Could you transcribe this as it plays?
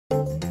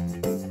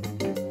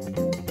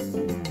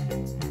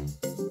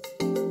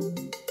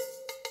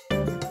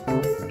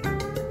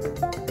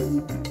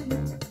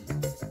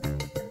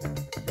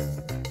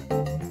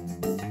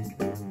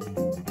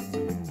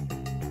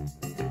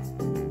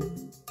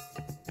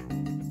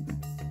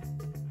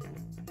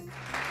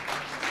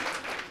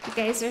You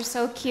guys are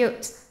so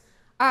cute.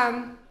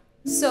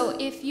 So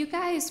if you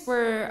guys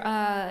were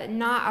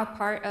not a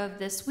part of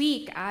this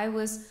week, I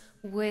was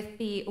with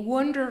the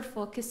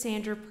wonderful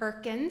Cassandra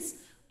Perkins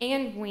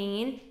and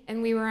Wayne,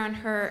 and we were on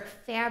her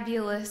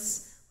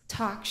fabulous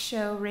talk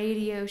show,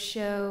 radio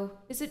show.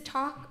 Is it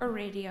talk or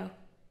radio?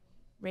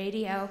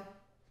 Radio.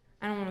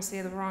 I don't want to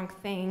say the wrong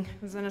thing,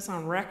 because then it's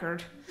on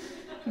record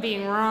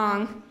being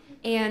wrong.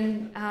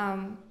 And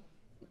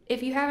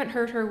if you haven't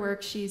heard her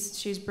work,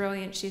 she's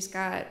brilliant. She's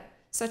got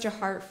such a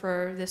heart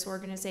for this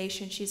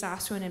organization. She's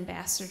also an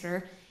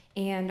ambassador,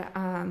 and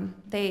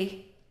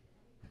they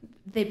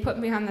put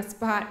me on the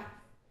spot,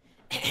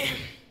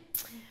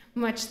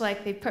 much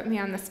like they put me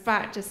on the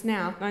spot just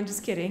now. I'm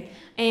just kidding.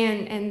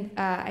 And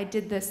I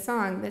did this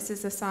song. This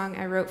is a song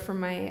I wrote for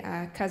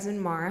my cousin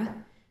Mara,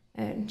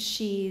 and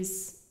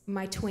she's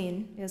my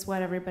twin, is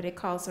what everybody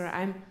calls her.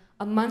 I'm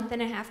a month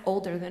and a half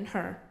older than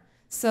her.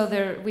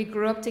 So we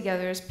grew up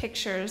together. There's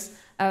pictures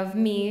of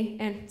me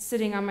and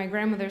sitting on my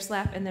grandmother's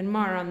lap, and then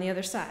Mara on the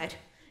other side.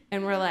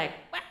 And we're like,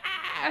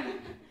 wah!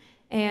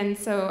 And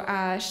so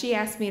she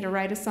asked me to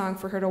write a song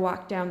for her to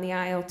walk down the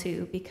aisle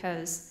to,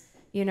 because,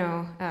 you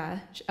know,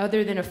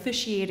 other than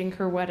officiating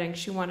her wedding,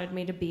 she wanted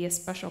me to be a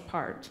special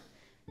part.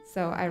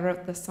 So I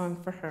wrote this song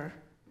for her.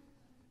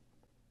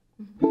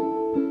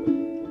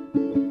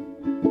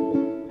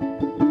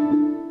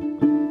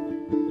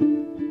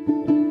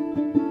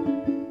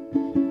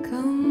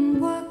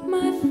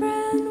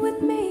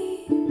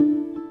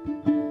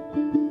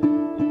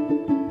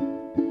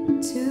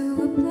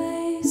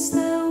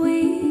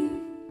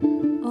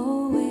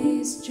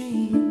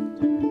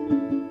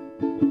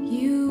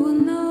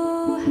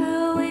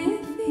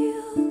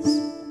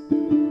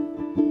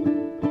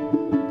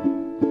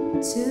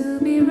 To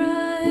be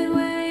right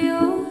where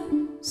you're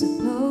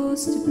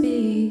supposed to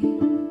be,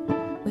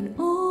 when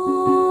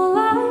all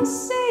I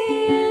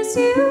see is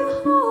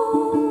you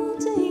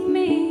holding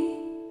me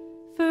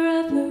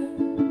forever.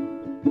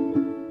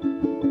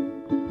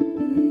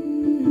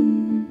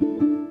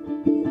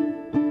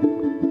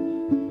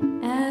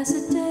 As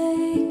the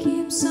day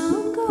keeps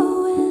on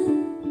going,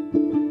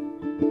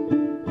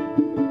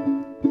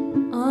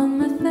 on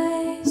my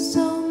face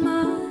all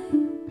my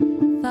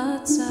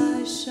thoughts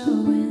are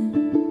showing.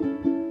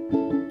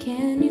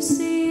 Can you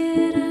see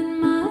it in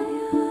my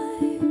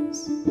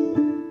eyes?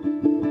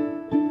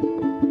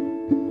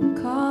 I'm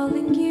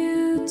calling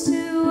you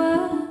to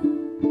a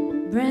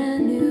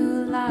brand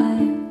new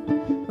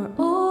life, where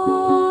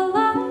all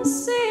I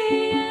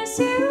see is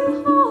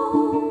you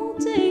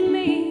holding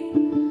me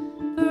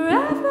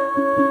forever.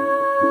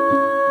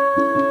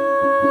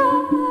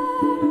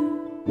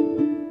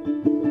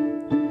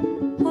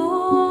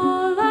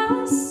 All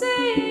I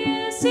see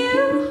is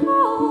you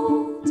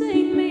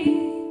holding me.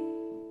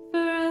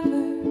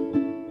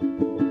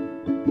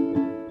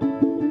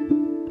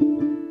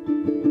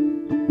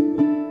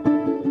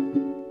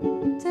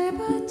 Day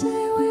by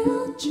day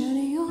we'll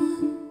journey on,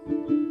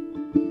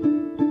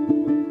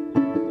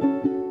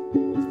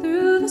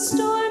 through the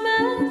storm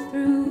and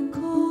through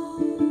calm.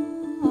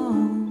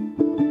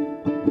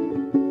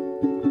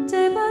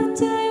 Day by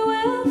day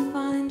we'll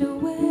find a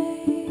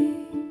way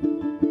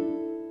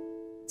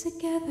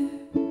together.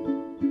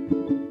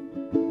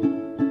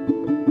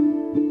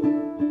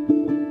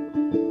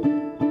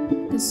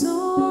 'Cause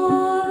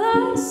all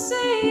I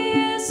see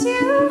is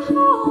you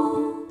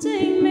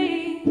holding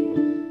me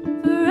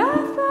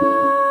forever.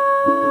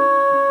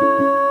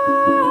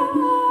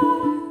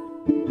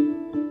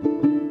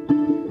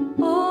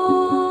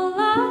 All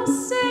I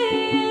see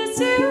is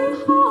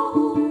you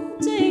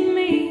holding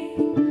me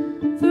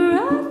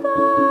forever.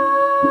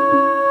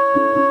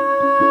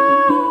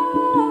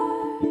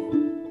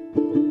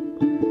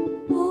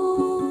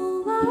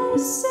 All I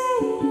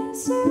see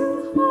is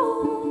you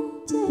holding me.